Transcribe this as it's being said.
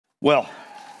Well,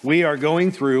 we are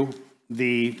going through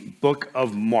the book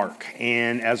of Mark,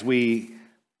 and as we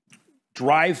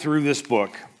drive through this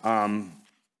book,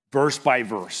 verse by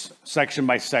verse, section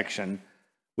by section,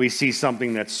 we see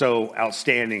something that's so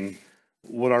outstanding,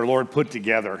 what our Lord put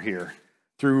together here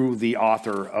through the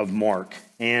author of Mark.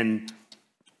 And,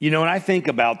 you know, when I think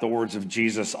about the words of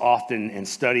Jesus often and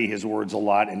study his words a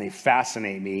lot, and they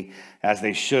fascinate me as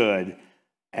they should,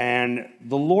 and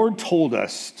the Lord told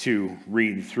us to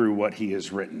read through what he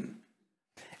has written.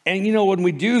 And, you know, when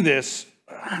we do this,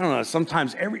 I don't know,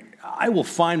 sometimes I will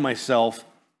find myself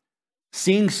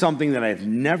seeing something that I've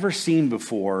never seen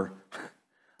before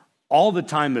all the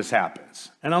time this happens.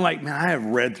 And I'm like, man, I have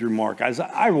read through Mark.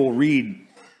 I will read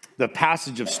the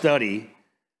passage of study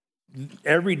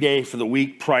every day for the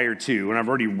week prior to, and I've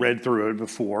already read through it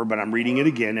before, but I'm reading it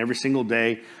again every single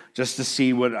day just to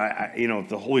see what, if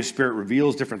the Holy Spirit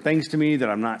reveals different things to me that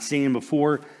I'm not seeing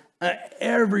before.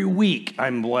 Every week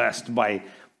I'm blessed by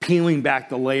peeling back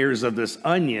the layers of this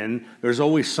onion. There's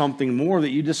always something more that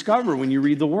you discover when you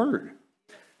read the Word.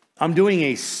 I'm doing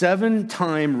a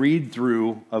 7-time read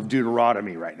through of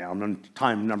Deuteronomy right now. I'm on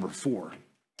time number 4.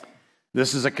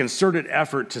 This is a concerted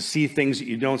effort to see things that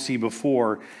you don't see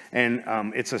before, and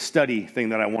it's a study thing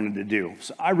that I wanted to do.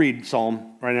 So I read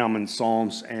Psalm, right now I'm in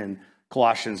Psalms and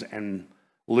Colossians and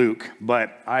Luke,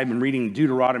 but I've been reading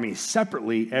Deuteronomy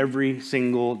separately every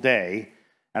single day,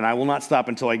 and I will not stop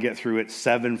until I get through it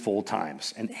 7 full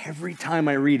times. And every time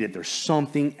I read it, there's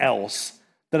something else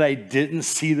that I didn't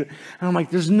see. And I'm like,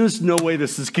 there's just no way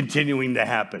this is continuing to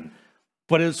happen.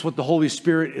 But it's what the Holy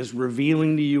Spirit is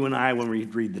revealing to you and I when we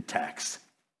read the text.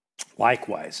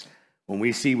 Likewise, when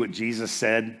we see what Jesus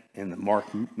said in the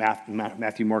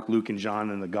Matthew, Mark, Luke, and John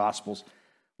in the Gospels,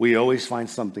 we always find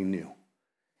something new.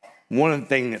 One of the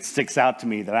things that sticks out to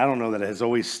me that I don't know that has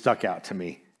always stuck out to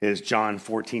me is John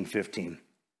 14:15.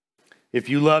 If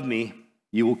you love me,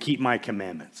 you will keep my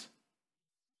commandments.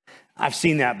 I've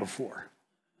seen that before,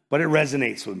 but it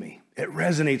resonates with me. It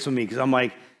resonates with me because I'm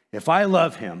like, if I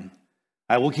love him,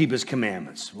 I will keep his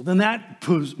commandments. Well, then that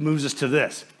moves us to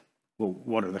this. Well,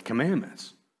 what are the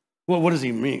commandments? Well, what does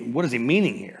he mean? What is he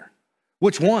meaning here?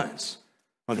 Which ones?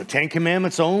 Are the 10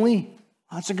 commandments only?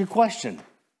 Well, that's a good question.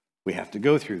 We have to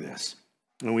go through this,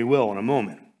 and we will in a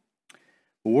moment.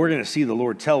 But we're going to see the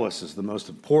Lord tell us is the most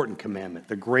important commandment,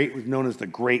 known as the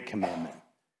Great Commandment.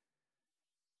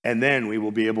 And then we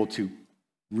will be able to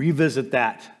revisit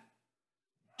that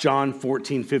John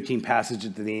 14:15 passage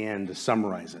at the end to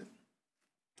summarize it.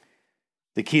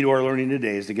 The key to our learning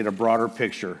today is to get a broader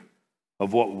picture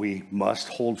of what we must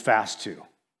hold fast to.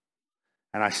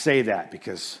 And I say that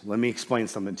because let me explain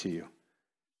something to you.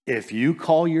 If you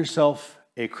call yourself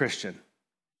a Christian,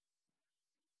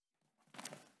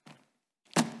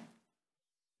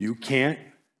 you can't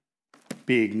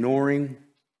be ignoring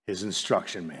his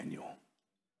instruction manual.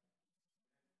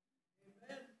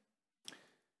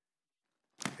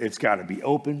 It's got to be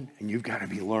open, and you've got to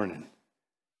be learning.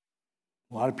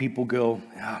 A lot of people go,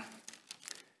 yeah,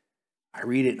 I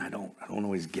read it and I don't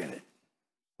always get it.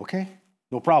 Okay,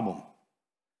 no problem.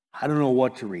 I don't know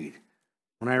what to read.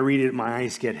 When I read it, my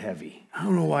eyes get heavy. I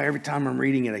don't know why every time I'm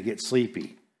reading it, I get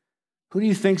sleepy. Who do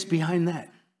you think's behind that?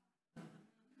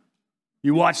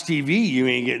 You watch TV, you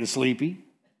ain't getting sleepy.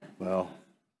 Well,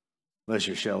 unless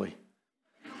you're Shelley.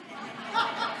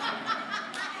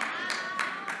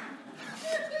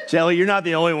 Shelley, you're not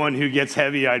the only one who gets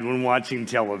heavy-eyed when watching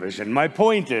television. My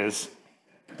point is,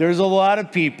 there's a lot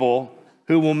of people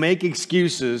who will make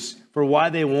excuses for why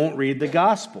they won't read the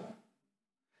gospel.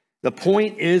 The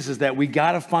point is that we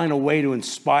got to find a way to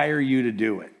inspire you to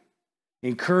do it,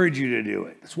 encourage you to do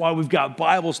it. That's why we've got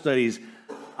Bible studies.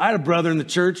 I had a brother in the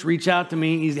church reach out to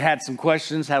me. He had some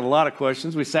questions, had a lot of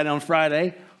questions. We sat down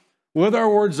Friday with our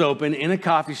words open in a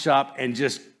coffee shop and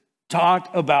just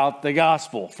talked about the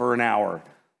gospel for an hour.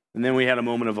 And then we had a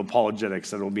moment of apologetics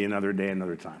that will be another day,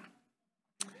 another time.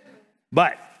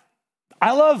 But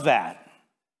I love that.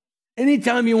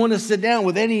 Anytime you want to sit down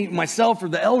with myself or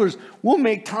the elders, we'll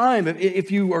make time.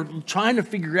 If you are trying to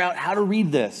figure out how to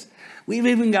read this, we've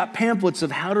even got pamphlets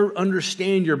of how to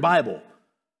understand your Bible.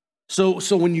 So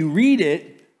when you read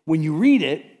it,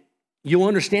 you'll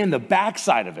understand the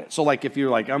backside of it. So like if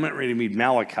you're like, I'm not ready to read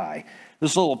Malachi,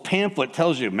 this little pamphlet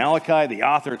tells you Malachi, the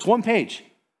author, it's 1 page.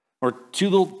 Or 2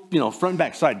 little, front and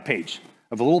back side page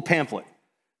of a little pamphlet.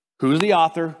 Who's the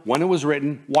author, when it was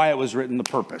written, why it was written, the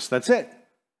purpose. That's it.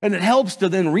 And it helps to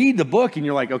then read the book and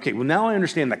you're like, okay, well now I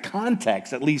understand the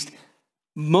context, at least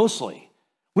mostly.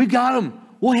 We got them.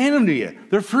 We'll hand them to you.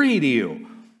 They're free to you.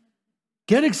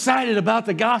 Get excited about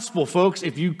the gospel, folks.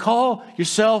 If you call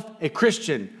yourself a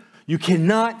Christian, you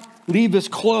cannot leave this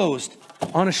closed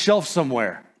on a shelf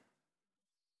somewhere.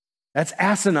 That's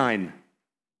asinine.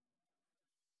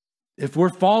 If we're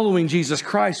following Jesus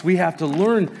Christ, we have to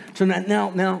learn to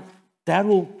now that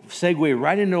will segue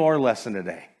right into our lesson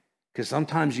today. Because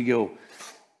sometimes you go,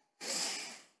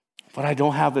 but I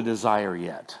don't have the desire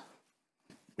yet.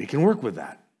 We can work with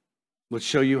that. Let's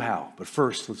show you how. But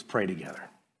first, let's pray together.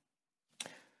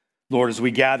 Lord, as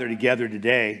we gather together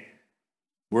today,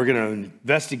 we're going to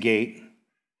investigate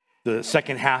the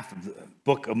second half of the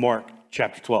book of Mark,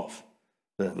 chapter 12,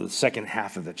 the second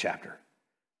half of the chapter.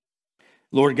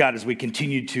 Lord God, as we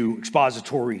continue to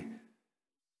expositorily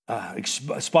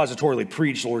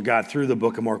preach, Lord God, through the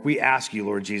book of Mark, we ask you,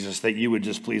 Lord Jesus, that you would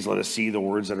just please let us see the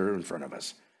words that are in front of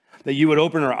us. That you would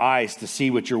open our eyes to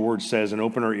see what your word says and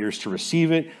open our ears to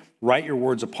receive it. Write your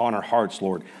words upon our hearts,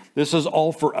 Lord. This is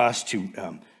all for us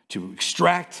to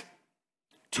extract,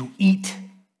 to eat,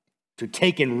 to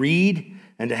take and read,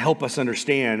 and to help us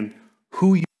understand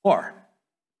who you are,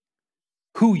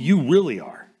 who you really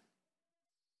are.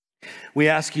 We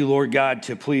ask you, Lord God,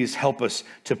 to please help us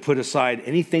to put aside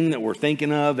anything that we're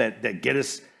thinking of that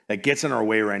gets in our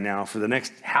way right now for the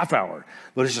next half hour.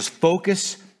 Let us just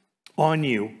focus on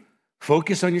you,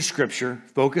 focus on your scripture,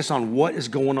 focus on what is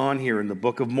going on here in the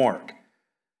book of Mark,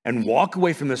 and walk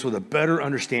away from this with a better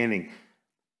understanding.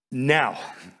 Now,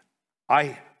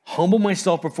 I humble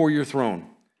myself before your throne,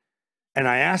 and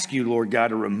I ask you, Lord God,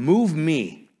 to remove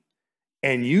me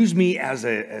and use me as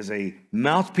a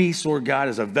mouthpiece, Lord God,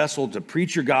 as a vessel to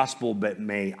preach your gospel, but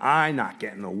may I not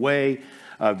get in the way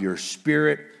of your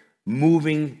spirit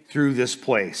moving through this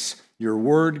place. Your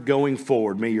word going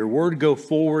forward. May your word go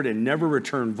forward and never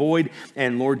return void.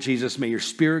 And Lord Jesus, may your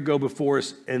spirit go before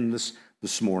us in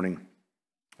this morning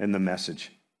in the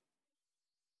message.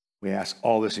 We ask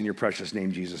all this in your precious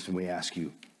name, Jesus, and we ask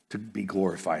you to be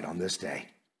glorified on this day.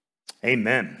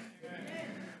 Amen.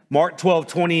 Mark 12,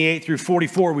 28 through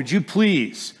 44. Would you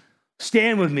please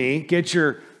stand with me, get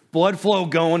your blood flow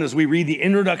going as we read the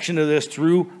introduction to this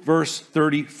through verse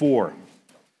 34.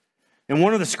 And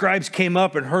one of the scribes came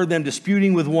up and heard them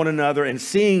disputing with one another, and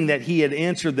seeing that he had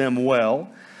answered them well,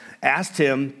 asked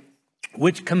him,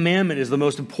 which commandment is the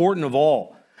most important of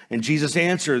all? And Jesus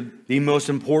answered, the most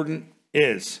important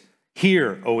is,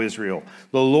 hear, O Israel,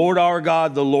 the Lord our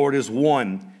God, the Lord is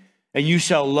one. And you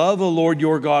shall love the Lord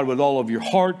your God with all of your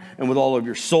heart and with all of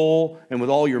your soul and with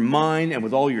all your mind and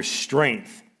with all your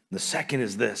strength. The second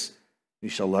is this, you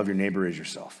shall love your neighbor as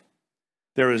yourself.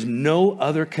 There is no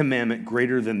other commandment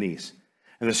greater than these.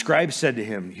 And the scribe said to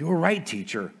him, you are right,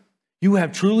 teacher. You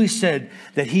have truly said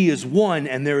that he is one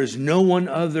and there is no one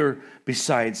other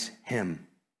besides him.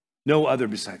 No other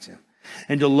besides him.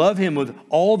 And to love him with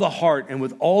all the heart and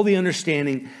with all the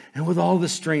understanding and with all the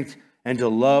strength, and to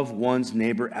love one's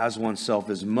neighbor as oneself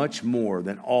is much more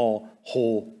than all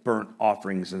whole burnt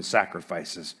offerings and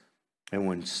sacrifices. And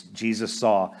when Jesus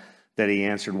saw that he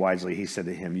answered wisely, he said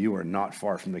to him, you are not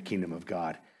far from the kingdom of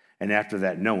God. And after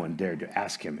that, no one dared to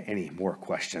ask him any more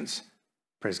questions.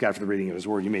 Praise God for the reading of his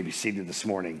word. You may be seated this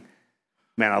morning.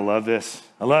 Man, I love this.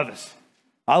 I love this.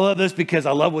 I love this because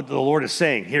I love what the Lord is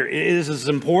saying here. It is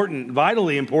important,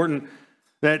 vitally important,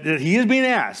 that he is being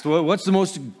asked, well, what's the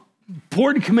most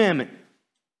important commandment?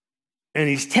 And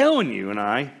he's telling you and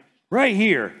I right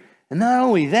here. And not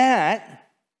only that,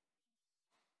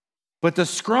 but the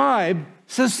scribe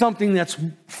says something that's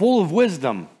full of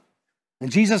wisdom.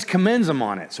 And Jesus commends him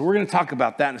on it. So we're going to talk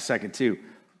about that in a second too.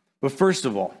 But first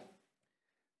of all,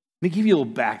 let me give you a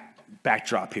little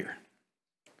backdrop here.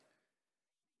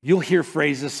 You'll hear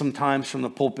phrases sometimes from the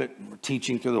pulpit when we're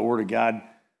teaching through the Word of God.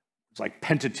 It's like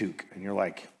Pentateuch. And you're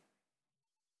like,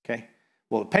 okay.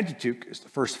 Well, the Pentateuch is the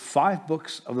first 5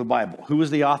 books of the Bible. Who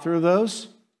was the author of those?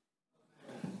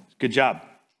 Good job.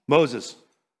 Moses.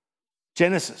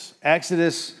 Genesis,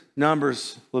 Exodus,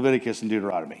 Numbers, Leviticus, and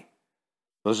Deuteronomy.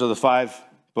 Those are the 5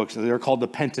 books. They're called the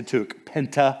Pentateuch.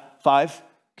 Penta, 5,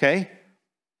 okay?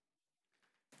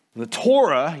 The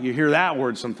Torah, you hear that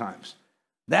word sometimes.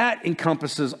 That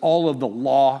encompasses all of the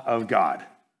law of God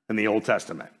in the Old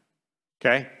Testament,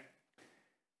 okay?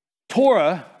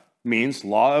 Torah means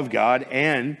law of God,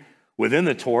 and within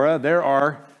the Torah, there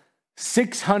are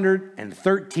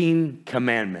 613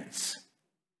 commandments.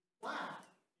 Wow.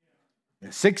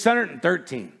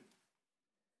 613.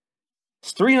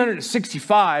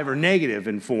 365 are negative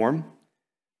in form.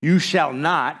 You shall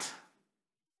not.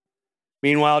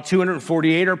 Meanwhile,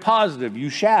 248 are positive. You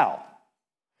shall.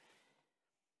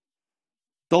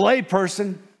 The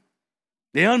layperson,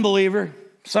 the unbeliever,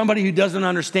 somebody who doesn't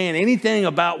understand anything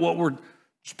about what we're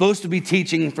supposed to be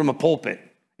teaching from a pulpit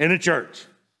in a church,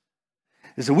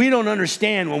 is that we don't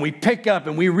understand when we pick up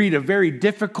and we read a very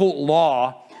difficult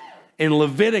law in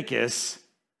Leviticus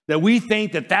that we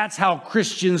think that that's how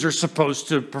Christians are supposed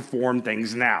to perform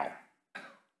things now.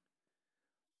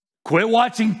 Quit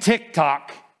watching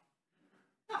TikTok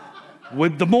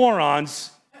with the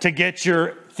morons to get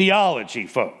your theology,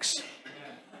 folks.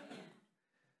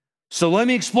 So let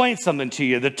me explain something to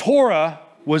you. The Torah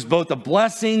was both a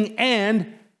blessing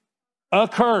and a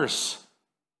curse.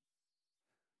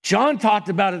 John talked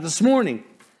about it this morning.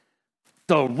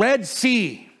 The Red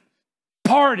Sea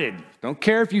parted. Don't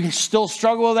care if you still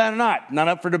struggle with that or not. Not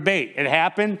up for debate. It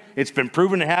happened. It's been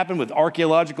proven to happen with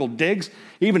archaeological digs.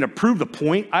 Even to prove the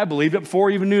point, I believed it before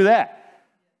I even knew that.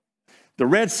 The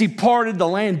Red Sea parted. The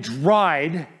land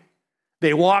dried.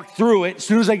 They walked through it. As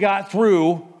soon as they got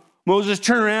through, Moses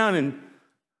turned around and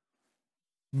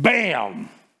bam,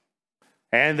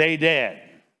 and they dead.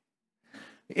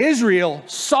 Israel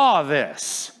saw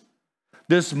this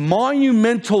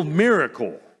monumental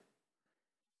miracle.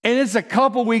 And it's a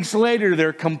couple weeks later,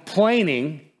 they're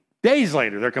complaining. Days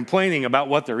later, they're complaining about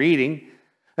what they're eating.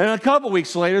 And a couple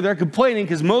weeks later, they're complaining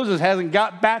because Moses hasn't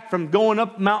got back from going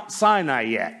up Mount Sinai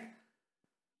yet.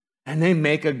 And they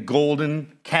make a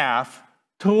golden calf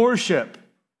to worship.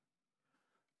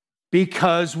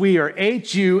 Because we are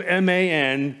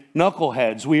Human,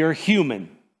 knuckleheads. We are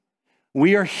human.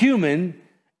 We are human,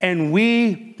 and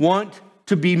we want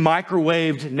to be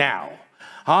microwaved now.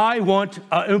 I want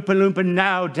a Oompa Loompa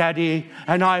now, Daddy,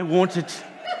 and I want it,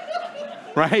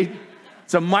 right?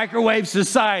 It's a microwave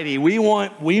society. We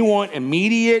want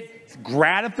immediate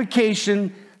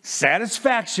gratification,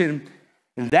 satisfaction,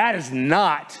 and that is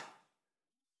not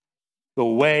the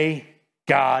way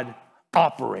God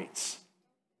operates.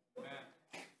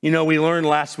 You know, we learned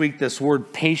last week this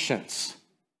word patience.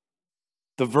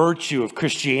 The virtue of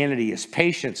Christianity is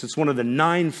patience. It's one of the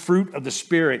 9 fruit of the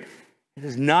Spirit. It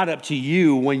is not up to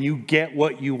you when you get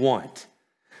what you want.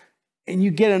 And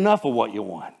you get enough of what you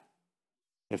want.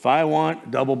 If I want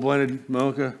double blended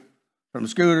mocha from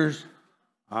Scooters,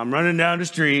 I'm running down the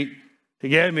street to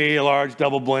get me a large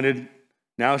double blended,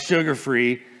 now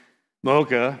sugar-free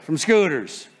mocha from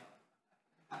Scooters.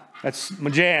 That's my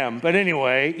jam. But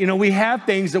anyway, you know, we have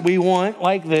things that we want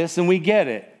like this and we get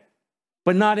it.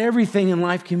 But not everything in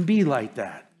life can be like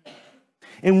that.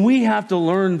 And we have to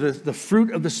learn the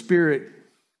fruit of the Spirit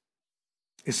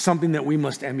is something that we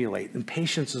must emulate. And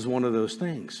patience is one of those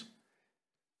things.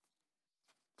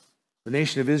 The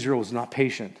nation of Israel was not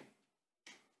patient.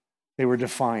 They were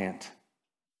defiant,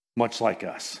 much like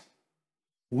us.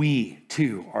 We,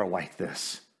 too, are like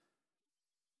this.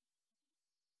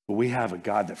 But we have a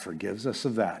God that forgives us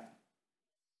of that.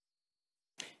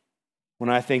 When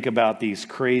I think about these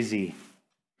crazy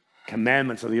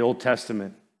commandments of the Old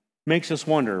Testament, it makes us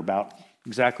wonder about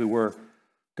exactly where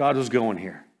God was going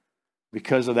here.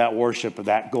 Because of that worship of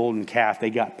that golden calf, they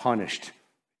got punished.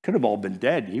 Could have all been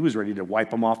dead. He was ready to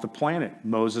wipe them off the planet.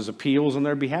 Moses appeals on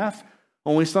their behalf.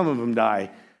 Only some of them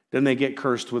die. Then they get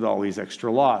cursed with all these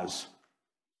extra laws.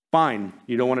 Fine,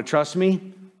 you don't want to trust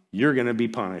me? You're going to be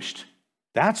punished.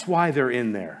 That's why they're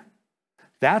in there.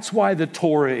 That's why the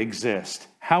Torah exists.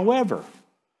 However,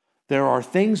 there are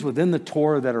things within the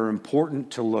Torah that are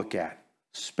important to look at,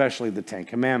 especially the 10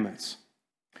 Commandments.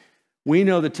 We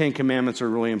know the 10 Commandments are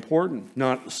really important.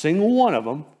 Not a single one of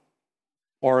them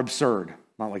are absurd.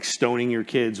 Not like stoning your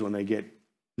kids when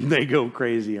they go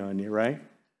crazy on you, right?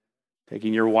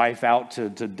 Taking your wife out to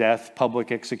death,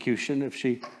 public execution if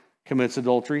she commits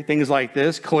adultery. Things like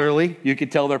this, clearly, you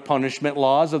could tell they're punishment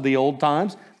laws of the old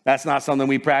times. That's not something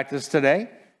we practice today.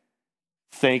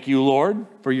 Thank you, Lord,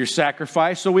 for your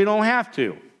sacrifice so we don't have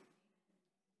to.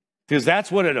 Because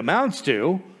that's what it amounts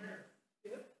to.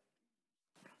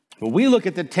 When we look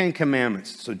at the 10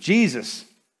 Commandments, so Jesus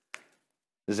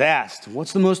is asked,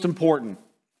 what's the most important?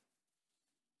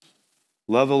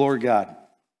 Love the Lord God.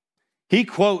 He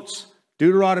quotes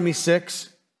Deuteronomy 6,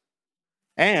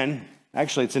 and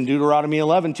actually it's in Deuteronomy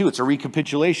 11 too. It's a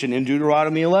recapitulation in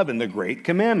Deuteronomy 11, the great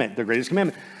commandment, the greatest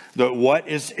commandment. What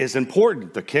is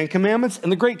important? The 10 Commandments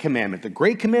and the Great Commandment. The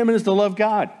Great Commandment is to love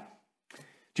God.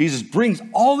 Jesus brings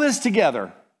all this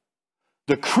together.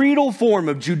 The creedal form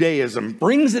of Judaism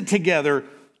brings it together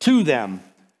to them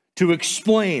to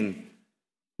explain,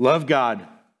 love God,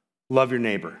 love your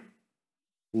neighbor.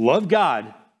 Love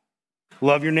God,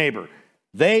 love your neighbor.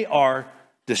 They are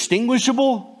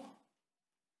distinguishable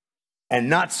and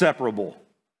not separable.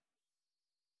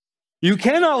 You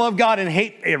cannot love God and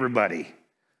hate everybody.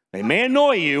 They may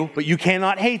annoy you, but you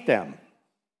cannot hate them.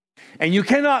 And you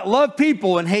cannot love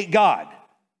people and hate God.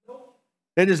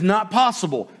 It is not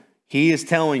possible. He is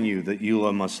telling you that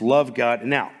you must love God.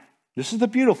 Now, this is the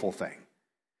beautiful thing.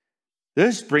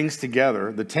 This brings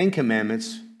together the 10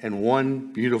 Commandments and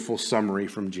one beautiful summary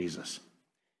from Jesus.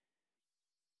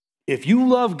 If you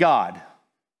love God,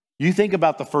 you think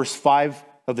about the first 5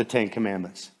 of the 10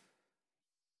 Commandments.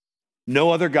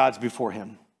 No other gods before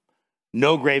him.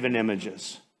 No graven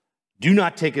images. Do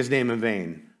not take his name in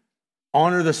vain.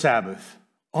 Honor the Sabbath.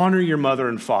 Honor your mother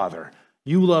and father.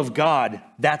 You love God,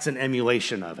 that's an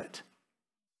emulation of it.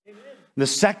 Amen. The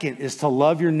second is to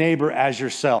love your neighbor as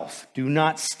yourself. Do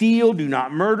not steal, do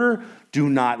not murder, do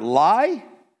not lie,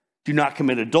 do not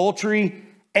commit adultery,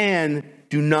 and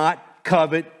do not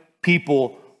covet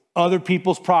people, other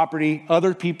people's property,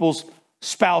 other people's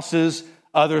spouses,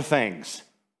 other things.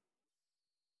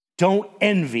 Don't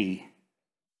envy.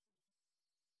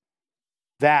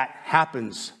 That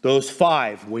happens, those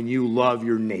 5, when you love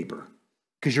your neighbor.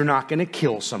 Because you're not going to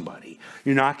kill somebody.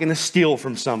 You're not going to steal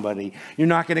from somebody. You're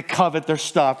not going to covet their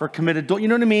stuff or commit adultery. You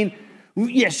know what I mean?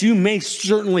 Yes, you may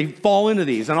certainly fall into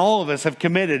these. And all of us have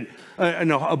committed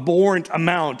an abhorrent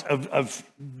amount of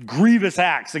grievous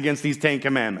acts against these 10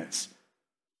 Commandments.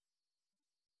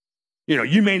 You know,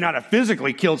 you may not have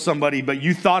physically killed somebody, but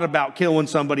you thought about killing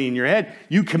somebody in your head.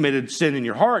 You committed sin in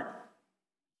your heart.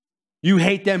 You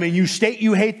hate them and you state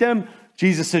you hate them.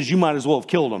 Jesus says you might as well have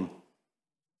killed them.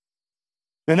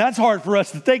 And that's hard for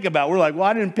us to think about. We're like, well,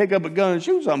 I didn't pick up a gun and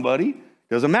shoot somebody.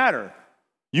 Doesn't matter.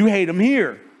 You hate them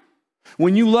here.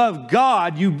 When you love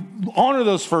God, you honor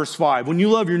those first 5. When you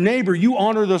love your neighbor, you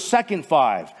honor those second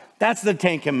 5. That's the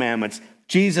 10 Commandments.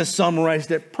 Jesus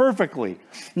summarized it perfectly.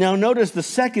 Now notice the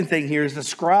second thing here is the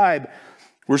scribe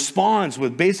responds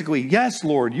with basically, yes,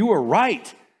 Lord, you are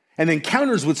right. And then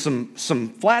counters with some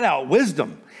flat out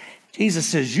wisdom. Jesus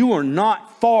says, you are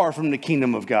not far from the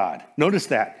kingdom of God. Notice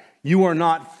that. You are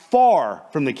not far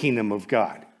from the kingdom of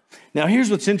God. Now,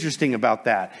 here's what's interesting about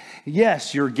that.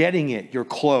 Yes, you're getting it. You're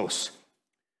close.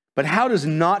 But how does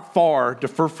not far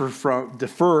differ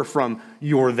from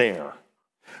you're there?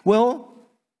 Well,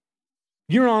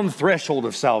 you're on the threshold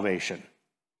of salvation.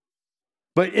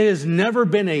 But it has never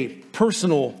been a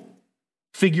personal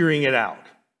figuring it out.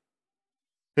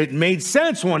 It made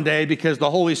sense one day because the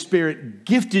Holy Spirit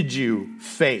gifted you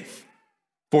faith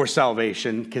for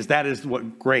salvation, because that is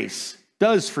what grace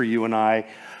does for you and I.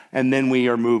 And then we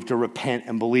are moved to repent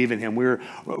and believe in him.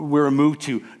 We're moved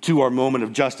to our moment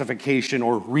of justification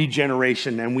or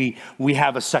regeneration, and we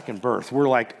have a second birth. We're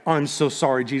like, I'm so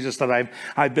sorry, Jesus, that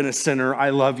I've been a sinner.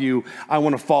 I love you. I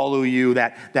want to follow you.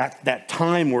 That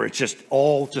time where it just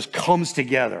all just comes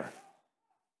together.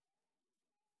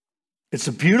 It's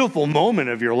a beautiful moment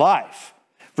of your life.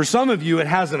 For some of you, it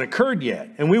hasn't occurred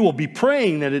yet, and we will be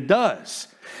praying that it does.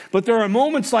 But there are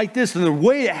moments like this, and the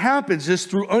way it happens is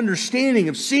through understanding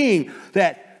of seeing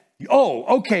that,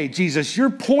 oh, okay, Jesus, you're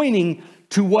pointing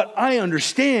to what I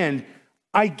understand.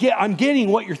 I'm getting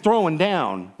what you're throwing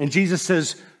down. And Jesus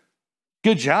says,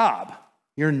 good job.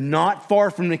 You're not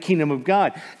far from the kingdom of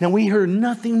God. Now, we heard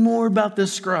nothing more about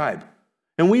this scribe,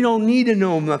 and we don't need to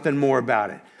know nothing more about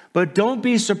it. But don't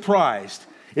be surprised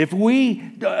if we,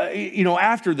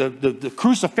 after the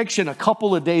crucifixion a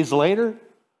couple of days later,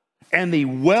 and the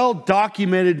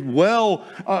well-documented,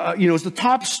 it's the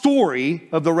top story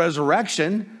of the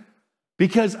resurrection,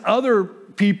 because other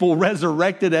people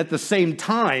resurrected at the same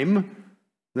time.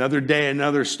 Another day,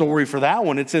 another story for that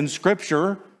one. It's in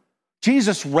Scripture.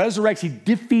 Jesus resurrects. He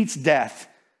defeats death.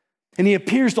 And he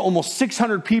appears to almost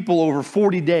 600 people over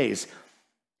 40 days.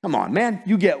 Come on, man.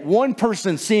 You get one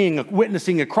person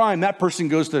witnessing a crime, that person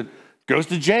goes to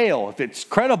jail. If it's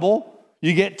credible,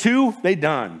 you get 2, they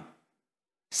done.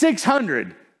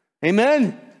 600.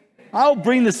 Amen? I'll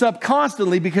bring this up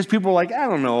constantly because people are like, I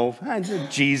don't know,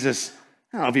 Jesus,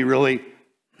 I don't know if he really,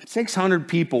 600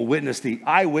 people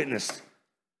eyewitnessed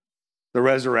the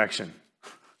resurrection.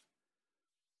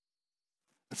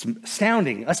 That's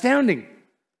astounding.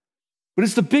 But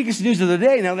it's the biggest news of the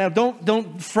day. Now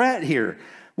don't fret here.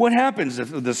 What happens if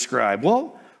the scribe?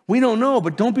 Well, we don't know,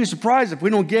 but don't be surprised if we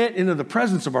don't get into the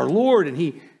presence of our Lord and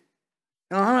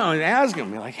and ask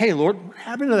him, like, hey, Lord, what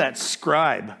happened to that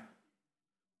scribe?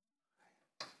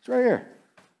 It's right here.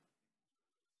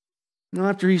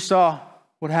 After he saw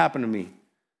what happened to me,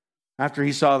 after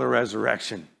he saw the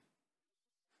resurrection,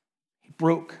 he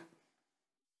broke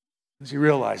as he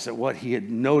realized that what he had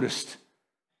noticed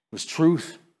was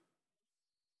truth.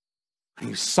 And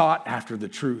he sought after the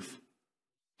truth.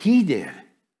 He did.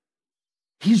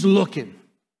 He's looking.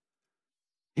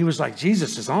 He was like,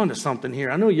 Jesus is on to something here.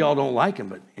 I know y'all don't like him,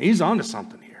 but he's on to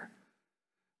something here.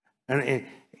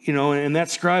 And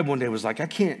that scribe one day was like, I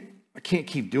can't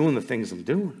keep doing the things I'm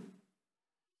doing.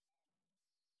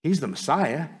 He's the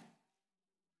Messiah.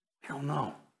 I don't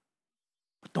know.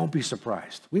 But don't be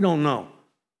surprised. We don't know,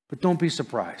 but don't be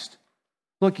surprised.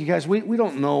 Look, you guys, we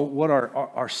don't know what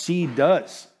our seed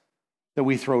does that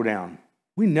we throw down.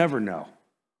 We never know.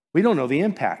 We don't know the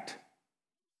impact.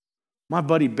 My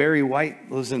buddy Barry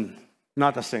White lives in,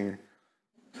 not the singer,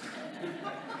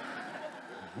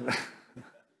 but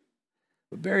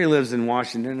Barry lives in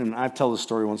Washington, and I tell the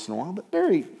story once in a while, but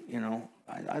Barry,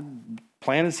 I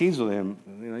planted seeds with him.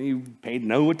 He paid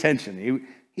no attention.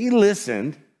 He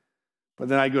listened, but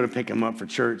then I'd go to pick him up for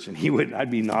church, and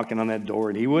I'd be knocking on that door,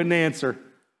 and he wouldn't answer.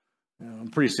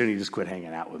 Pretty soon he just quit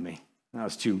hanging out with me. I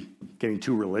was getting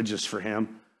too religious for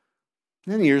him.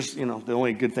 And then here's, the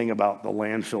only good thing about the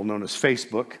landfill known as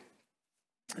Facebook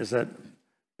is that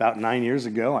about 9 years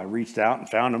ago, I reached out and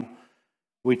found him.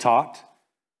 We talked,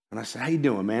 and I said, "How you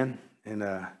doing, man?" And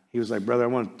he was like, "Brother, I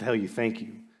want to tell you thank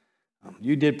you.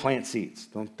 You did plant seeds.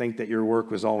 Don't think that your work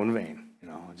was all in vain.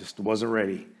 I just wasn't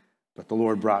ready, but the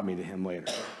Lord brought me to him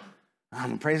later."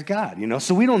 Praise God,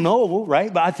 So we don't know,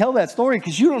 right? But I tell that story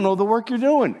because you don't know the work you're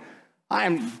doing.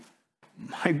 I'm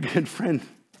my good friend,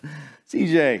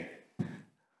 CJ.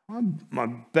 My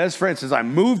best friend since I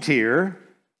moved here.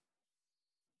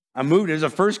 I moved as the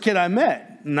first kid I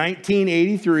met,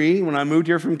 1983, when I moved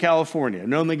here from California. I've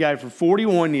known the guy for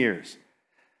 41 years.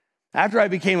 After I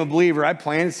became a believer, I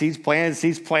planted seeds.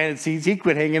 He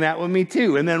quit hanging out with me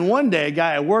too. And then one day, a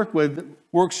guy I work with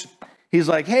he's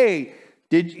like, "Hey,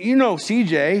 did you know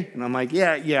CJ?" And I'm like,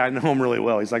 yeah, I know him really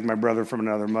well. He's like my brother from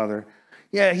another mother.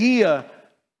 Yeah, he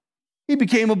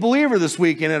became a believer this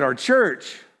weekend at our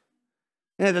church.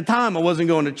 And at the time, I wasn't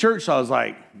going to church, so I was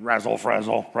like, razzle,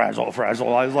 frazzle, razzle,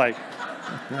 frazzle. I was like,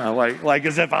 like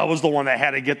as if I was the one that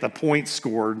had to get the points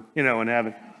scored, in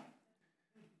heaven.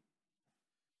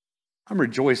 I'm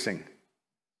rejoicing.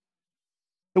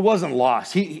 It wasn't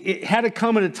lost. It had to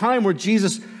come at a time where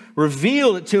Jesus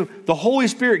revealed it to him. The Holy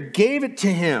Spirit gave it to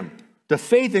him, the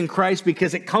faith in Christ,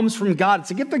 because it comes from God.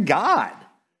 It's a gift of God.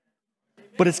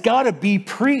 But it's got to be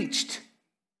preached.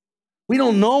 We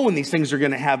don't know when these things are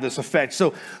going to have this effect.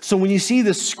 So when you see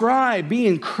the scribe, be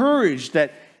encouraged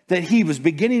that he was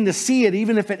beginning to see it,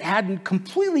 even if it hadn't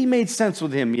completely made sense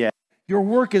with him yet. Your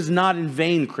work is not in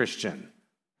vain, Christian.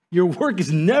 Your work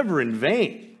is never in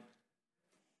vain.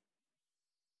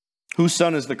 Whose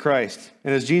son is the Christ?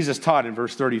 And as Jesus taught in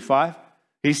verse 35,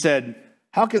 he said,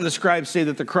 "How can the scribe say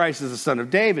that the Christ is the son of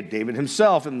David?" David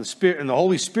himself and the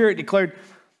Holy Spirit declared,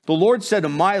 "The Lord said to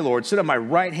my Lord, sit at my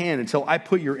right hand until I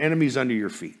put your enemies under your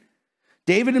feet."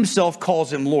 David himself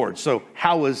calls him Lord. So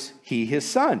how was he his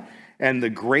son? And the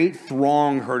great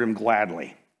throng heard him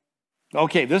gladly.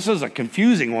 Okay, this is a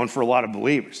confusing one for a lot of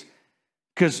believers.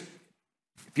 Because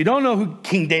if you don't know who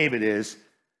King David is,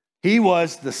 he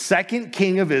was the second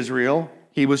king of Israel.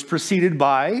 He was preceded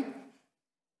by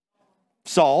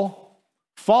Saul,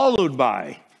 followed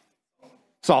by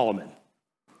Solomon.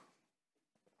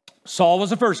 Saul was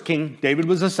the first king. David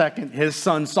was the second. His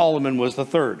son Solomon was the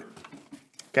third.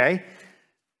 Okay?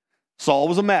 Saul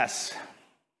was a mess.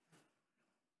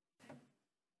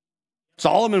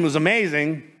 Solomon was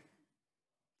amazing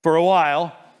for a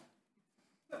while.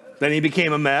 Then he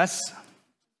became a mess.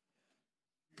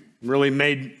 Really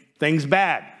made things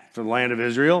bad for the land of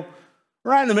Israel.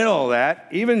 Right in the middle of that,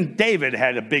 even David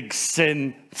had a big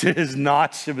sin to his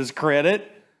notch of his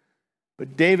credit.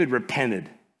 But David repented.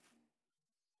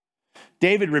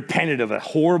 David repented of a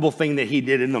horrible thing that he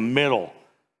did in the middle.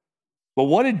 But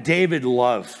what did David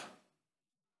love?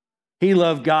 He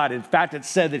loved God. In fact, it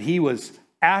said that he was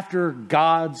after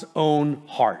God's own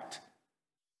heart.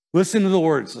 Listen to the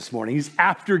words this morning. He's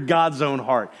after God's own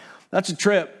heart. That's a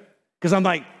trip. Because I'm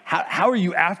like, how are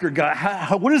you after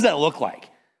God? What does that look like?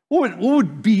 What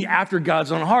would be after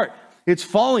God's own heart? It's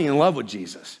falling in love with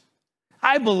Jesus.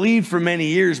 I believed for many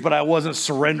years, but I wasn't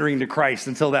surrendering to Christ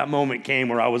until that moment came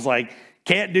where I was like,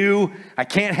 I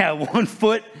can't have one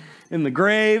foot in the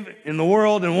grave, in the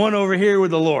world, and one over here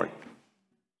with the Lord.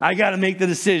 I got to make the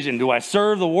decision. Do I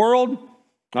serve the world?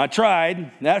 I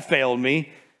tried. That failed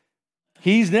me.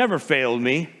 He's never failed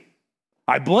me.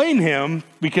 I blame him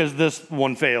because this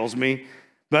one fails me.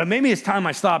 But maybe it's time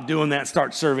I stop doing that and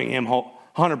start serving him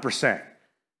 100%.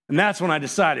 And that's when I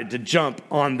decided to jump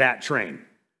on that train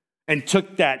and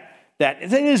took that.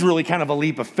 It is really kind of a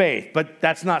leap of faith, but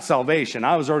that's not salvation.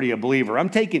 I was already a believer. I'm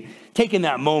taking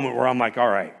that moment where I'm like, all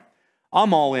right,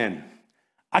 I'm all in.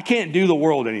 I can't do the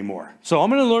world anymore. So I'm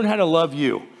going to learn how to love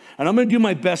you. And I'm going to do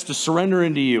my best to surrender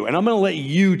into you. And I'm going to let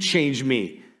you change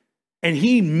me. And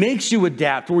he makes you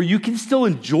adapt where you can still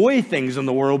enjoy things in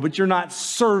the world, but you're not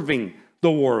serving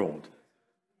the world.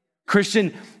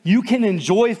 Christian, you can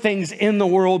enjoy things in the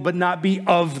world, but not be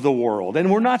of the world.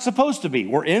 And we're not supposed to be.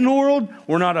 We're in the world,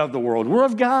 we're not of the world. We're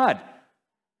of God.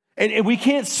 And we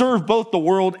can't serve both the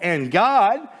world and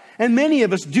God. And many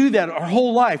of us do that our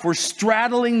whole life. We're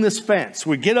straddling this fence.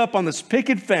 We get up on this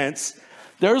picket fence.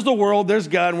 There's the world, there's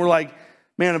God. And we're like,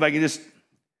 man, if I could just,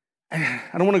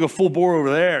 I don't want to go full bore over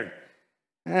there.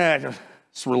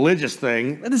 It's a religious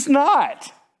thing. But it's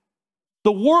not.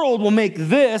 The world will make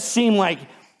this seem like,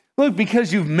 look,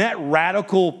 because you've met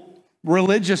radical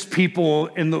religious people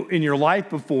in your life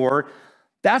before,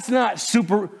 that's not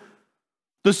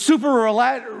the super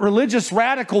religious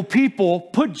radical people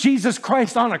put Jesus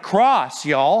Christ on a cross,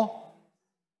 y'all.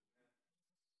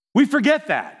 We forget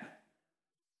that.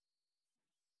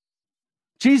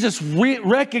 Jesus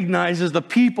recognizes the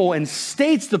people and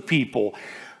states the people,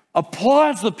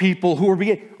 applauds the people who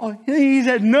are he's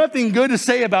had nothing good to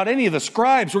say about any of the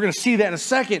scribes. We're going to see that in a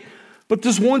second. But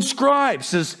this one scribe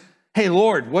says, hey,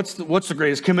 Lord, what's the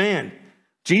greatest command?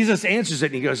 Jesus answers it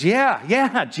and he goes,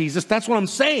 yeah, Jesus, that's what I'm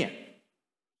saying.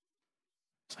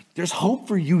 It's like, there's hope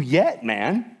for you yet,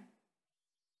 man.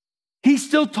 He's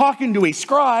still talking to a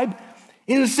scribe.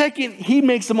 In a second, he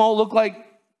makes them all look like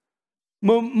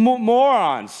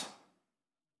morons.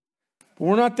 But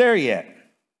we're not there yet.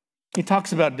 He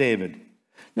talks about David.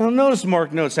 Now, notice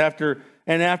Mark notes after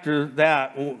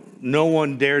that, no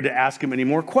one dared to ask him any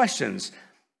more questions.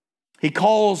 He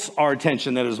calls our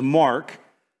attention, that is Mark,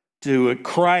 to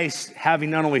Christ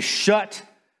having not only shut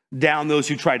down those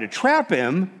who tried to trap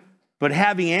him, but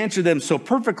having answered them so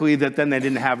perfectly that then they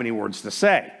didn't have any words to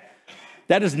say.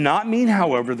 That does not mean,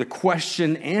 however, the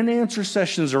question and answer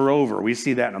sessions are over. We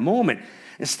see that in a moment.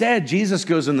 Instead, Jesus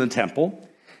goes in the temple.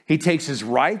 He takes his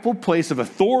rightful place of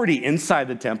authority inside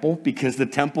the temple, because the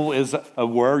temple is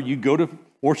where you go to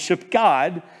worship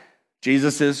God.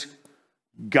 Jesus is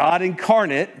God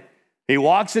incarnate. He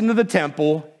walks into the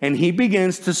temple and he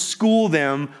begins to school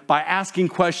them by asking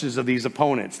questions of these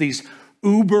opponents, these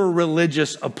uber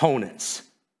religious opponents.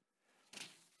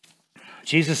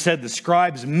 Jesus said the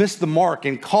scribes missed the mark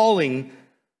in calling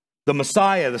the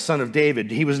Messiah the Son of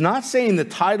David. He was not saying the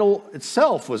title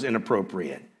itself was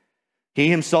inappropriate. He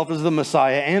himself is the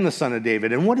Messiah and the Son of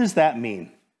David. And what does that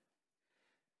mean?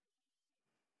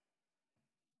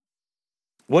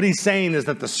 What he's saying is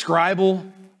that the scribal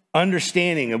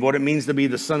understanding of what it means to be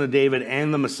the Son of David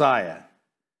and the Messiah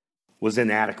was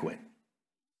inadequate.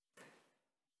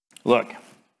 Look,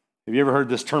 have you ever heard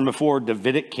this term before,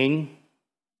 Davidic king?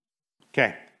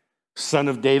 Okay, Son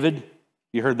of David.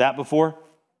 You heard that before?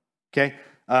 Okay,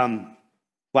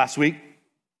 last week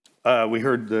we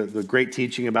heard the great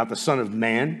teaching about the Son of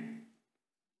Man,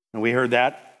 and we heard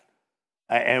that.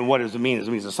 And what does it mean? It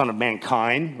means the Son of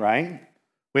Mankind, right?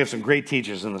 We have some great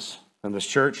teachers in this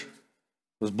church. I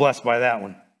was blessed by that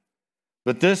one.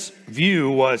 But this view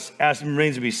was, as it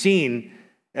remains to be seen,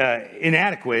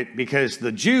 inadequate, because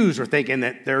the Jews were thinking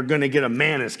that they're going to get a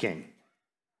man as king.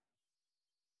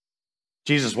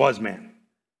 Jesus was man.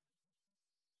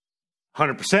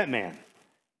 100% man.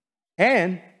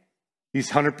 And he's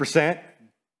 100%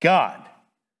 God.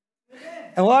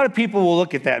 And a lot of people will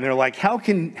look at that and they're like, how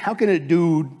can a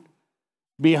dude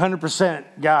be 100%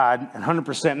 God and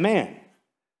 100% man?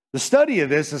 The study of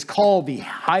this is called the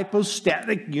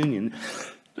hypostatic union.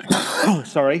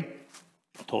 Sorry,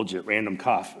 I told you, random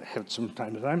cough. I have it some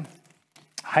time to time.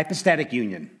 Hypostatic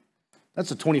union.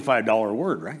 That's a $25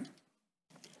 word, right?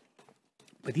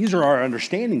 But these are our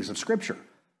understandings of Scripture.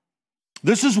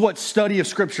 This is what study of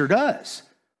Scripture does.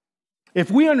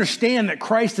 If we understand that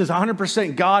Christ is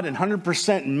 100% God and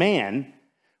 100% man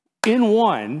in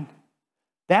one,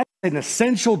 that's an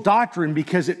essential doctrine,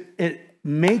 because it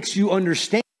makes you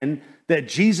understand that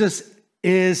Jesus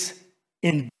is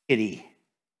in deity.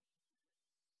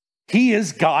 He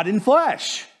is God in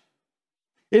flesh.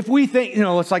 If we think,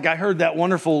 it's like I heard that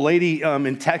wonderful lady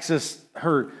in Texas,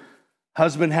 her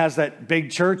husband has that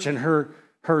big church, and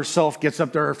herself gets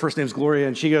up there, her first name's Gloria,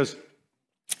 and she goes,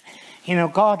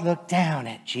 God looked down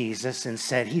at Jesus and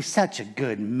said, he's such a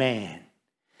good man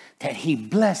that he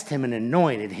blessed him and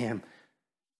anointed him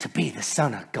to be the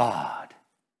Son of God.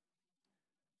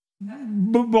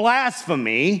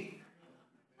 Blasphemy.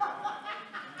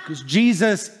 Because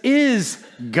Jesus is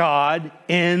God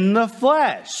in the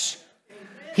flesh.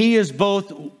 He is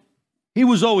both, he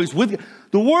was always with,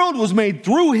 the world was made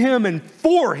through him and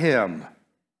for him.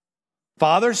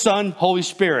 Father, Son, Holy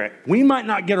Spirit. We might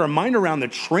not get our mind around the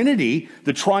Trinity,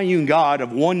 the triune God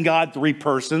of one God, three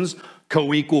persons,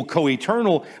 co-equal,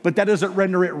 co-eternal, but that doesn't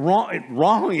render it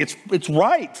wrong. It's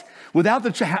right. Without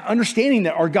the understanding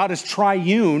that our God is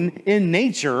triune in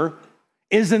nature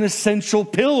is an essential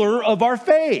pillar of our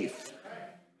faith.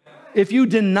 If you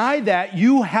deny that,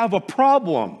 you have a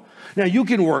problem. Now, you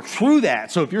can work through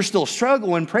that. So if you're still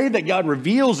struggling, pray that God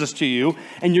reveals this to you,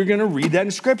 and you're going to read that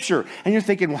in Scripture. And you're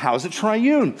thinking, well, how is it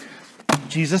triune?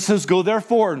 Jesus says, go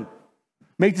therefore and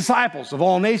make disciples of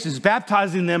all nations,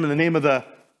 baptizing them in the name of the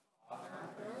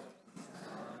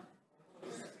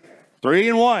 3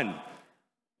 in 1.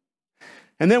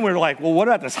 And then we're like, well, what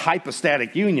about this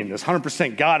hypostatic union, this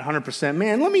 100% God, 100%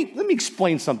 man? Let me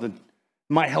explain something. It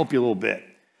might help you a little bit.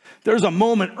 There's a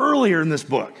moment earlier in this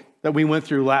book that we went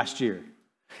through last year.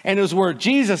 And it was where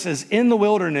Jesus is in the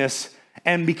wilderness,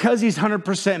 and because he's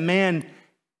 100% man,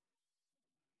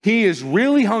 he is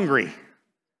really hungry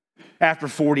after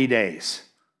 40 days.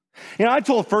 You know, I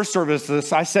told first service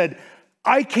this, I said,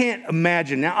 I can't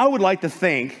imagine. Now, I would like to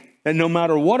think that no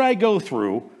matter what I go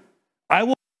through, I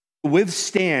will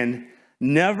withstand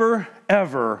never,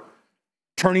 ever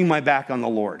turning my back on the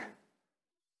Lord.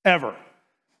 Ever.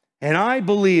 And I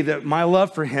believe that my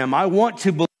love for him, I want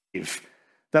to believe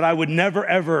that I would never,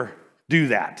 ever do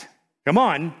that. Come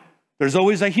on. There's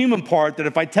always a human part that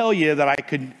if I tell you that I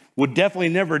would definitely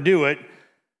never do it,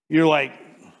 you're like,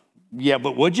 yeah,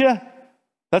 but would you?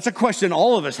 That's a question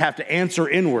all of us have to answer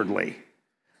inwardly.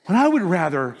 But I would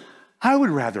rather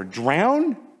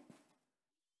drown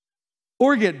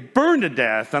or get burned to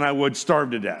death than I would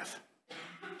starve to death.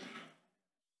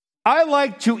 I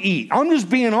like to eat. I'm just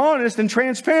being honest and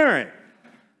transparent.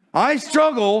 I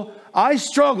struggle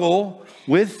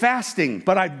with fasting,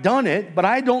 but I've done it, but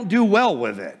I don't do well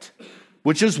with it,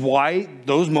 which is why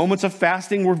those moments of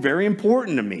fasting were very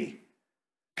important to me,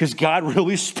 because God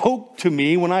really spoke to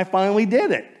me when I finally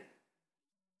did it.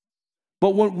 But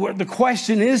what the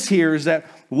question is here is that,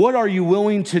 what are you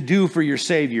willing to do for your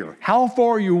Savior? How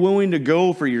far are you willing to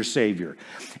go for your Savior?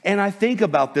 And I think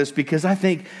about this because I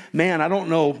think, man, I don't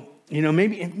know,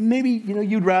 maybe,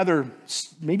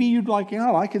 you'd like,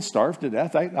 I could starve to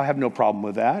death. I have no problem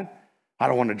with that. I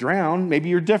don't want to drown. Maybe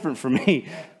you're different from me.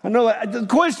 I know that the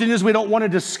question is, we don't want to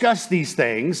discuss these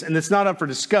things, and it's not up for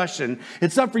discussion.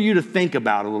 It's up for you to think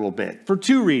about a little bit for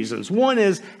 2 reasons. One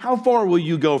is, how far will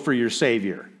you go for your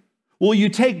Savior? Will you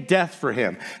take death for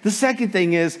him? The second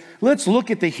thing is, let's look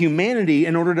at the humanity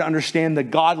in order to understand the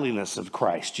godliness of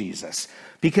Christ Jesus.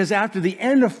 Because after the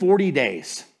end of 40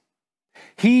 days,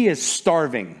 he is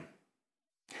starving.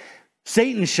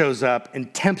 Satan shows up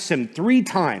and tempts him 3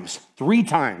 times. 3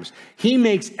 times. He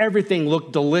makes everything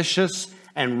look delicious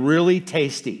and really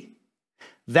tasty.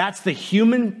 That's the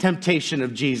human temptation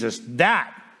of Jesus.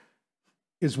 That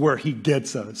is where he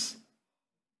gets us.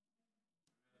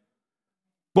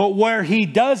 But where he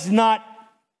does not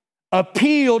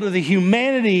appeal to the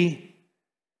humanity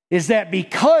is that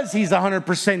because he's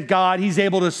 100% God, he's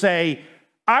able to say,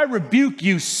 I rebuke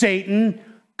you, Satan.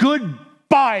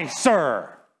 Goodbye, sir.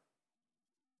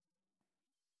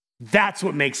 That's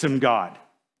what makes him God.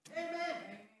 Amen.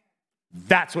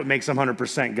 That's what makes him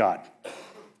 100% God.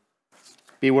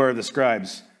 Beware of the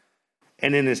scribes.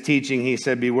 And in his teaching, he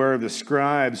said, beware of the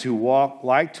scribes who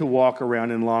like to walk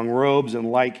around in long robes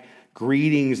and like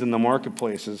greetings in the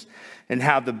marketplaces and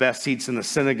have the best seats in the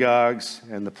synagogues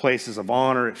and the places of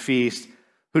honor at feasts,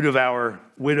 who devour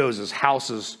widows as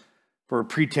houses for a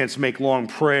pretense, make long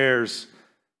prayers.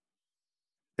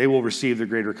 They will receive the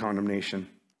greater condemnation.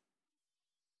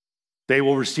 They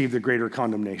will receive the greater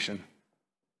condemnation.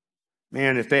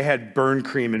 Man, if they had burn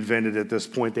cream invented at this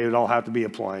point, they would all have to be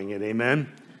applying it. Amen?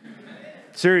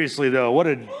 Seriously, though, what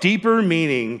a deeper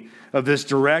meaning of this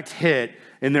direct hit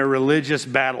in their religious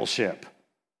battleship.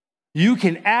 You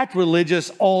can act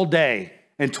religious all day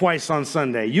and twice on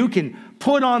Sunday. You can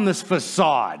put on this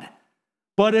facade.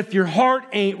 But if your heart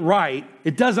ain't right,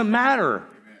 it doesn't matter.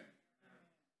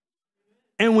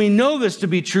 And we know this to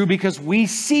be true because we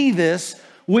see this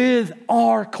with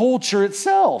our culture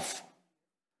itself.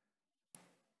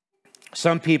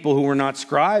 Some people who were not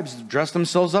scribes dressed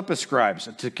themselves up as scribes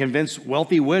to convince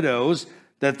wealthy widows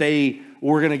that they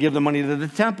were going to give the money to the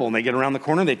temple. And they get around the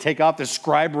corner, they take off the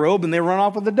scribe robe, and they run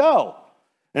off with the dough.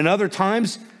 And other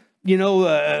times,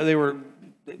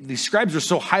 these scribes were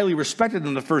so highly respected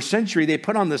in the first century, they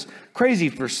put on this crazy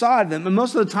facade. And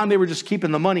most of the time, they were just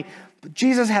keeping the money. But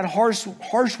Jesus had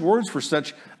harsh words for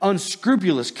such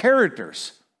unscrupulous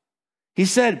characters. He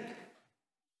said,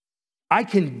 I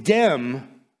condemn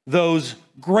those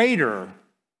greater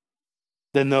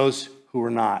than those who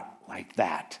are not like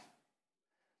that.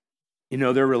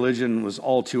 Their religion was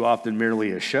all too often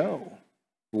merely a show.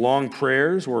 Long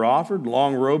prayers were offered,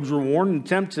 long robes were worn in an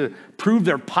attempt to prove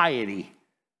their piety.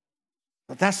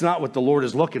 But that's not what the Lord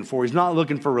is looking for. He's not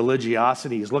looking for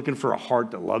religiosity. He's looking for a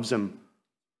heart that loves him.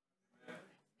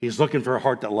 He's looking for a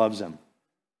heart that loves him.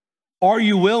 Are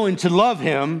you willing to love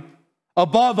him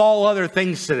above all other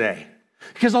things today.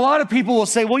 Because a lot of people will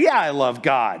say, well, yeah, I love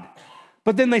God.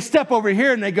 But then they step over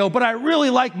here and they go, but I really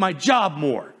like my job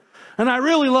more. And I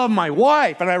really love my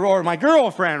wife or my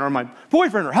girlfriend or my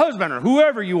boyfriend or husband or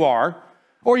whoever you are.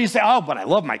 Or you say, oh, but I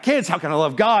love my kids. How can I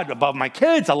love God above my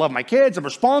kids? I love my kids. I'm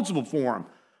responsible for them.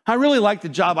 I really like the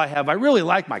job I have. I really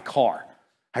like my car.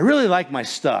 I really like my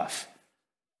stuff.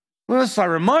 Unless I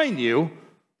remind you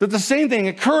that the same thing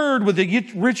occurred with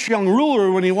the rich young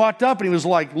ruler when he walked up and he was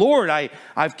like, Lord,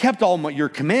 I've kept all your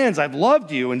commands. I've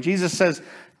loved you. And Jesus says,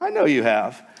 I know you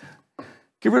have.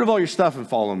 Get rid of all your stuff and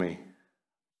follow me.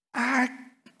 I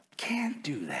can't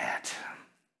do that.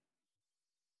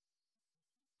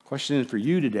 Question for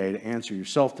you today to answer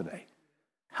yourself today.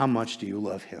 How much do you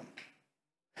love him?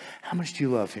 How much do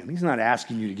you love him? He's not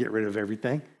asking you to get rid of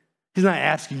everything. He's not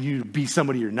asking you to be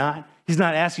somebody you're not. He's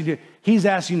not asking you. He's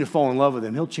asking you to fall in love with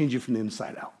him. He'll change you from the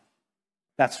inside out.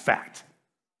 That's fact,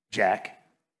 Jack.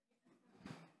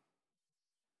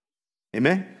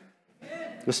 Amen?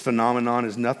 This phenomenon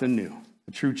is nothing new.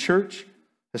 The true church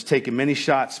has taken many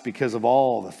shots because of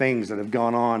all the things that have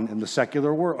gone on in the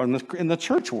secular world, in the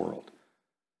church world.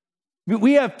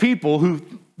 We have people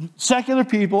secular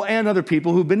people and other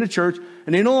people who've been to church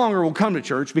and they no longer will come to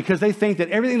church because they think that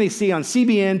everything they see on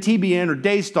CBN, TBN, or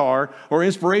Daystar or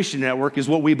Inspiration Network is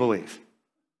what we believe.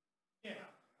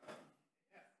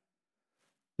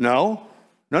 No.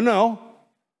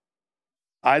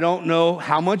 I don't know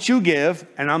how much you give,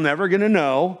 and I'm never going to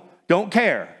know. Don't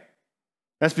care.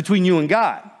 That's between you and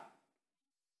God.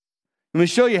 Let me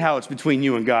show you how it's between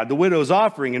you and God. The widow's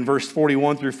offering in verse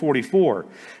 41 through 44.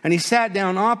 And he sat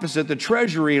down opposite the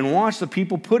treasury and watched the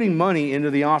people putting money into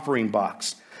the offering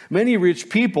box. Many rich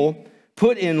people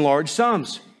put in large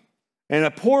sums. And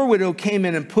a poor widow came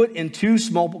in and put in 2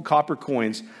 small copper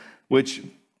coins, which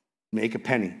make a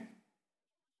penny.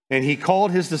 And he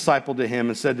called his disciple to him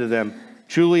and said to them,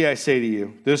 truly I say to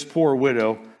you, this poor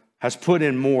widow has put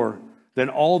in more than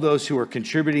all those who are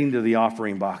contributing to the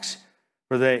offering box.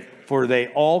 For they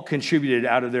all contributed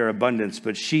out of their abundance,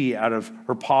 but she, out of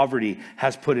her poverty,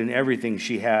 has put in everything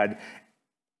she had,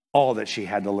 all that she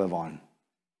had to live on.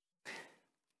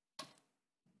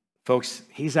 Folks,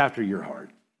 he's after your heart.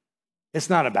 It's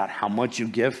not about how much you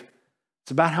give.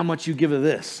 It's about how much you give of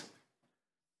this.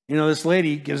 You know, this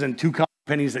lady gives in 2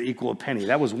 pennies that equal a penny.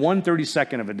 That was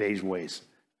 1/32 of a day's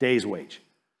wage.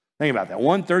 Think about that.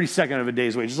 1/32 of a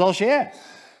day's wage is all she had.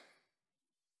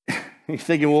 You're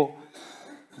thinking, well,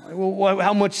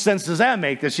 how much sense does that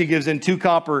make that she gives in 2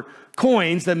 copper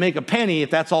coins that make a penny if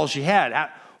that's all she had?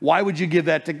 Why would you give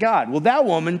that to God? Well, that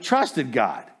woman trusted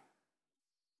God.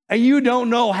 And you don't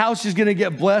know how she's going to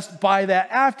get blessed by that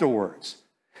afterwards.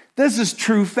 This is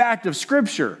true fact of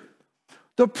Scripture.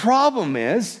 The problem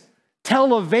is,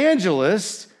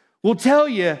 televangelists will tell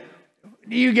you,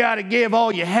 you got to give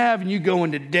all you have and you go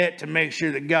into debt to make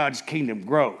sure that God's kingdom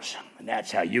grows. And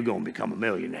that's how you're going to become a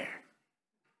millionaire.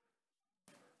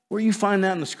 Where do you find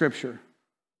that in the Scripture?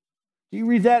 Do you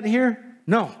read that here?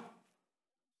 No.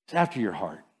 It's after your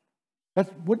heart. That's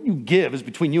what you give is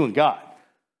between you and God.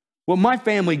 What my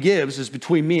family gives is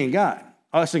between me and God.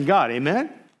 Us and God.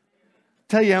 Amen?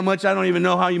 Tell you how much, I don't even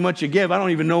know how much you give. I don't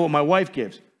even know what my wife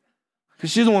gives.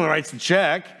 Because she's the one that writes the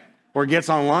check or gets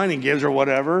online and gives or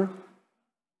whatever.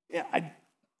 Yeah, I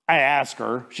ask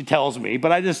her. She tells me.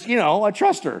 But I just, I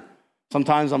trust her.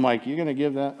 Sometimes I'm like, you're going to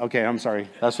give that? Okay, I'm sorry.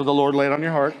 That's what the Lord laid on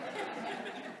your heart.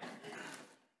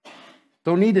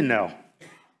 Don't need to know.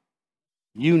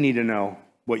 You need to know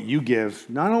what you give,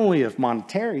 not only of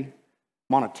monetarily,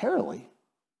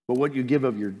 but what you give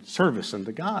of your service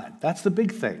unto God. That's the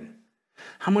big thing.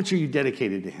 How much are you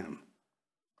dedicated to him?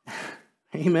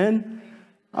 Amen?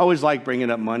 I always like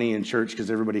bringing up money in church because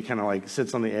everybody kind of like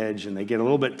sits on the edge and they get a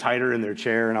little bit tighter in their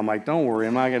chair. And I'm like, don't worry,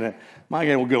 I'm not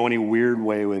gonna go any weird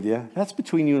way with you. That's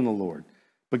between you and the Lord.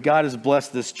 But God has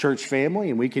blessed this church family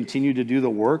and we continue to do the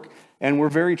work and we're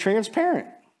very transparent.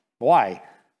 Why?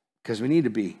 Because we need to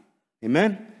be.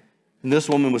 Amen? And this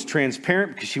woman was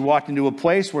transparent because she walked into a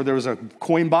place where there was a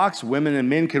coin box. Women and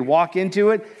men could walk into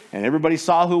it, and everybody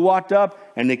saw who walked up,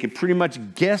 and they could pretty much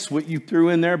guess what you threw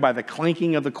in there by the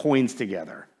clanking of the coins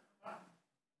together.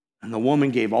 And the woman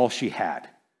gave all she had.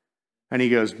 And he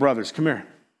goes, brothers, come here.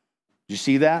 Did you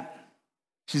see that?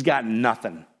 She's got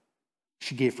nothing.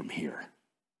 She gave from here.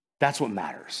 That's what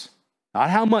matters. Not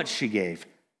how much she gave,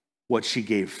 what she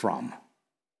gave from.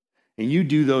 And you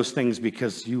do those things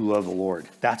because you love the Lord.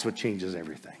 That's what changes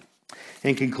everything.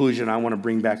 In conclusion, I want to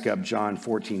bring back up John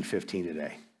 14:15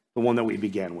 today, the one that we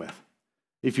began with.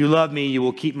 If you love me, you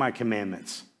will keep my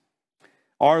commandments.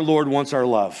 Our Lord wants our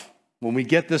love. When we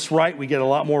get this right, we get a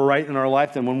lot more right in our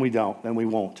life than when we don't, then we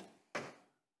won't.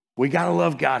 We got to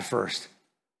love God first.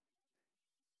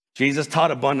 Jesus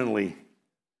taught abundantly.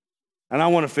 And I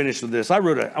want to finish with this. I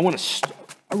wrote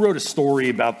a story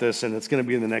about this, and it's going to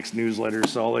be in the next newsletter,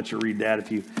 so I'll let you read that.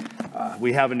 If you,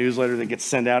 we have a newsletter that gets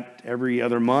sent out every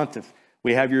other month. If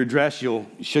we have your address, you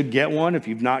should get one. If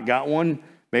you've not got one,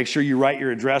 make sure you write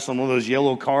your address on one of those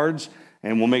yellow cards,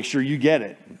 and we'll make sure you get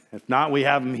it. If not, we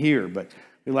have them here, but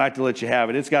we'd like to let you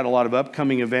have it. It's got a lot of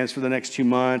upcoming events for the next 2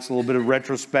 months, a little bit of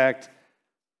retrospect.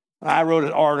 I wrote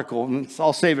an article, and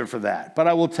I'll save it for that. But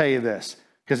I will tell you this,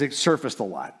 because it surfaced a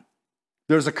lot.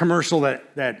 There's a commercial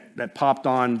that popped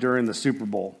on during the Super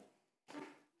Bowl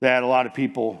that a lot of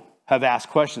people have asked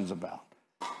questions about.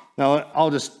 Now,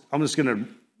 I'm just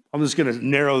gonna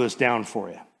narrow this down for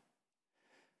you.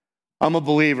 I'm a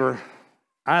believer.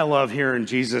 I love hearing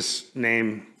Jesus'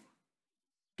 name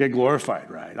get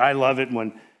glorified, right? I love it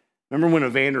remember when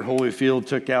Evander Holyfield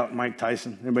took out Mike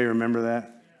Tyson? Anybody remember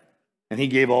that? And he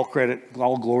gave all credit,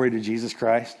 all glory to Jesus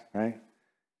Christ, right?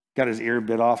 Got his ear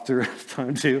bit off through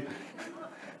time too.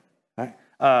 Right?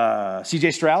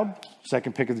 C.J. Stroud,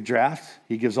 second pick of the draft.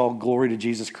 He gives all glory to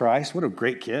Jesus Christ. What a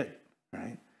great kid,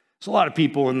 right? There's a lot of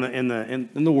people in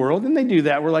the world, and they do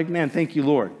that. We're like, man, thank you,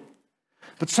 Lord.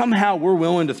 But somehow we're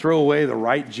willing to throw away the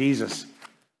right Jesus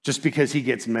just because he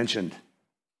gets mentioned.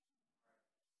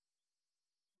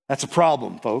 That's a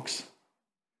problem, folks.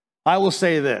 I will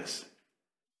say this.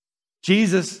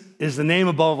 Jesus is the name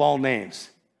above all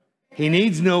names. He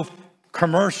needs no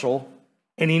commercial,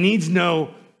 and he needs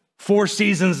no 4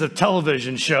 seasons of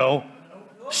television show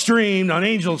streamed on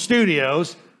Angel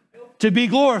Studios to be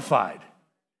glorified.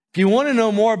 If you want to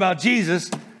know more about Jesus,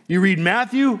 you read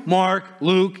Matthew, Mark,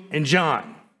 Luke, and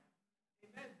John.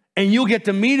 And you'll get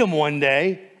to meet him one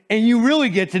day, and you really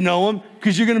get to know him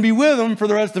because you're going to be with him for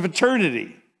the rest of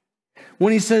eternity.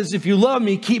 When he says, if you love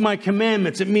me, keep my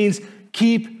commandments, it means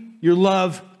keep your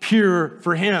love pure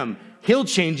for him. He'll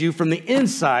change you from the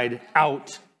inside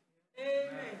out.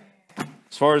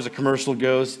 As far as the commercial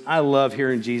goes, I love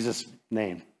hearing Jesus'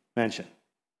 name mentioned.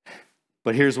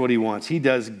 But here's what he wants. He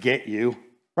does get you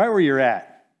right where you're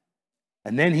at.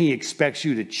 And then he expects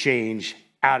you to change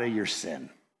out of your sin.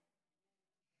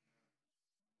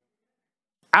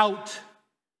 Out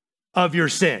of your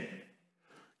sin.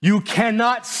 You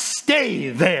cannot stay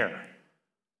there,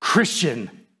 Christian.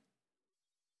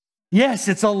 Yes,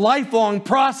 it's a lifelong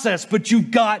process, but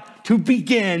you've got to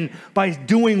begin by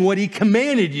doing what he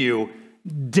commanded you.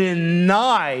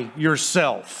 Deny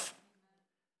yourself.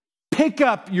 Pick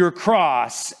up your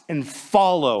cross and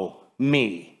follow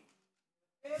me.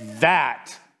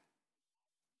 That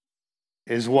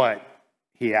is what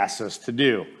he asks us to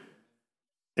do.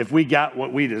 If we got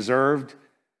what we deserved,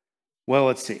 well,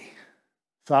 let's see.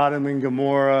 Sodom and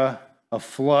Gomorrah, a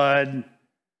flood,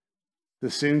 the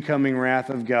soon coming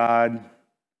wrath of God.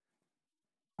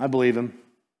 I believe him.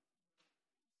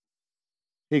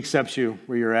 He accepts you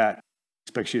where you're at,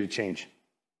 expects you to change.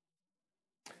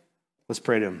 Let's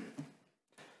pray to him.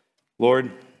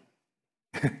 Lord,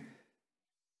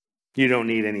 you don't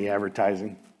need any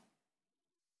advertising.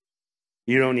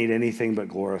 You don't need anything but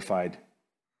glorified.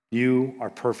 You are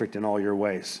perfect in all your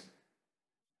ways.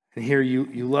 And here you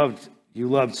loved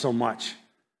so much.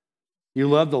 You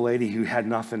loved the lady who had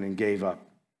nothing and gave up.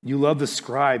 You loved the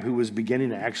scribe who was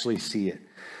beginning to actually see it.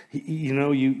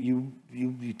 You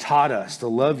taught us to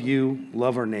love you,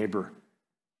 love our neighbor.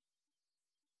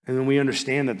 And then we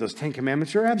understand that those 10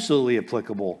 commandments are absolutely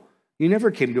applicable. You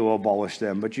never came to abolish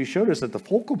them, but you showed us that the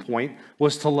focal point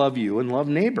was to love you and love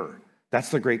neighbor. That's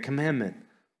the great commandment.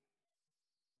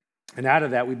 And out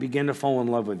of that, we begin to fall in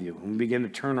love with you, and we begin to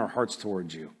turn our hearts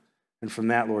towards you. And from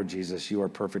that, Lord Jesus, you are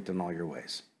perfect in all your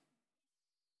ways.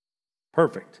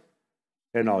 Perfect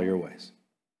in all your ways.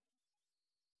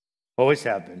 Always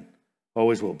have been,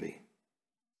 always will be.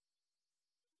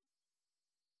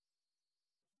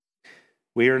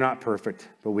 We are not perfect,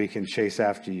 but we can chase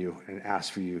after you and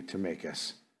ask for you to make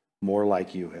us more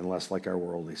like you and less like our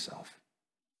worldly self.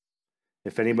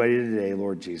 If anybody today,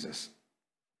 Lord Jesus,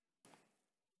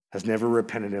 has never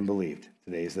repented and believed,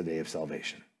 today is the day of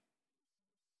salvation.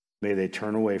 May they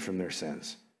turn away from their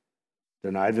sins,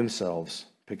 deny themselves,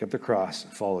 pick up the cross,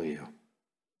 and follow you.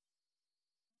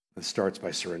 It starts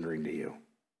by surrendering to you.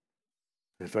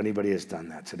 And if anybody has done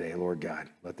that today, Lord God,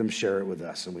 let them share it with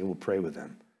us, and we will pray with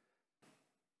them.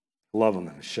 Love them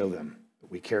and show them that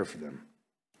we care for them.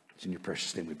 It's in your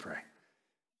precious name we pray.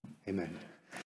 Amen.